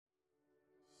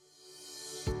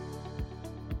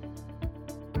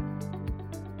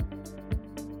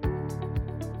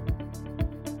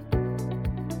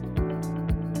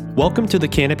Welcome to the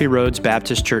Canopy Roads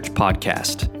Baptist Church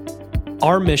podcast.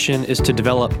 Our mission is to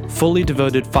develop fully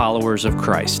devoted followers of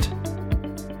Christ.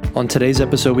 On today's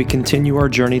episode, we continue our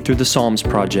journey through the Psalms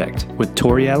Project with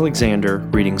Tori Alexander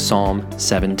reading Psalm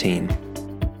 17.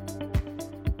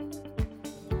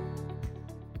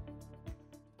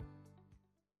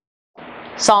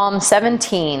 Psalm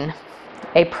 17,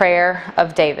 a prayer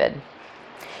of David.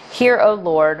 Hear, O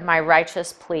Lord, my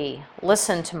righteous plea.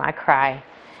 Listen to my cry.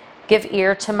 Give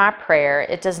ear to my prayer.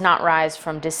 It does not rise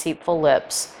from deceitful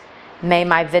lips. May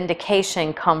my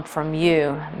vindication come from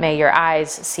you. May your eyes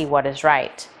see what is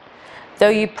right. Though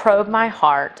you probe my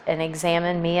heart and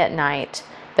examine me at night,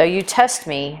 though you test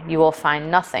me, you will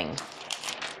find nothing.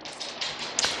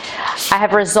 I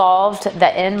have resolved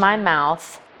that in my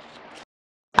mouth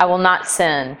I will not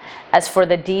sin. As for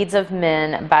the deeds of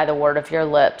men, by the word of your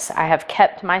lips, I have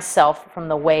kept myself from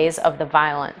the ways of the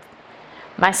violent.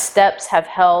 My steps have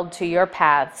held to your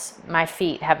paths, my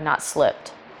feet have not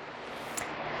slipped.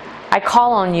 I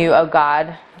call on you, O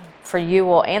God, for you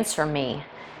will answer me.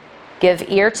 Give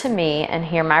ear to me and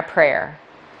hear my prayer.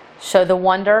 Show the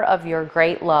wonder of your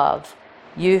great love,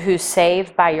 you who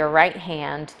save by your right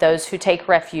hand those who take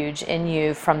refuge in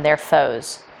you from their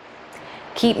foes.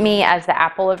 Keep me as the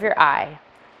apple of your eye.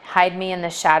 Hide me in the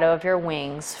shadow of your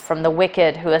wings from the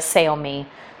wicked who assail me,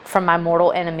 from my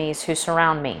mortal enemies who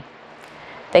surround me.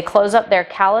 They close up their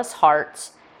callous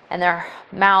hearts, and their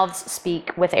mouths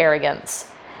speak with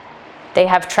arrogance. They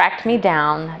have tracked me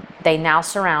down, they now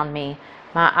surround me,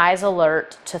 my eyes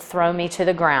alert to throw me to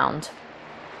the ground.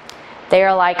 They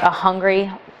are like a hungry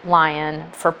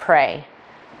lion for prey,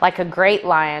 like a great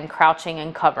lion crouching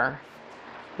in cover.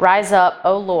 Rise up,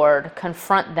 O Lord,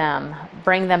 confront them,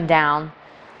 bring them down.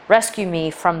 Rescue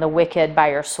me from the wicked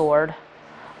by your sword.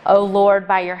 O Lord,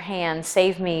 by your hand,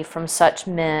 save me from such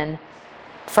men,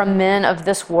 from men of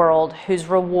this world whose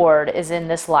reward is in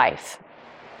this life.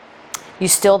 You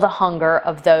still the hunger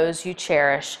of those you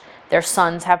cherish. Their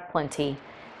sons have plenty,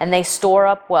 and they store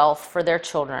up wealth for their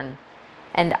children.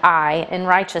 And I, in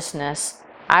righteousness,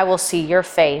 I will see your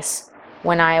face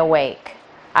when I awake.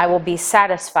 I will be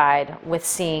satisfied with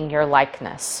seeing your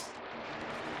likeness.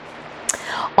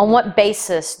 On what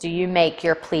basis do you make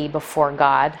your plea before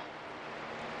God?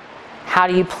 How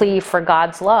do you plead for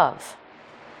God's love?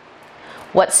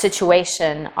 What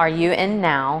situation are you in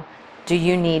now? Do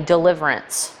you need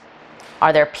deliverance?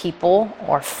 Are there people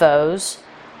or foes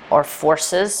or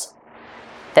forces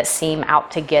that seem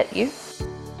out to get you?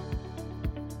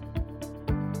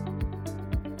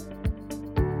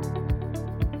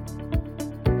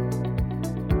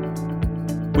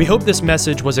 We hope this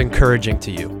message was encouraging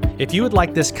to you. If you would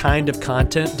like this kind of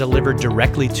content delivered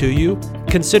directly to you,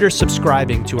 consider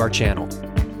subscribing to our channel.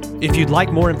 If you'd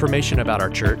like more information about our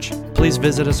church, please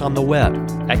visit us on the web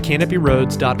at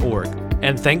canopyroads.org.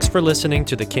 And thanks for listening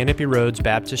to the Canopy Roads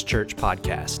Baptist Church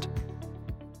podcast.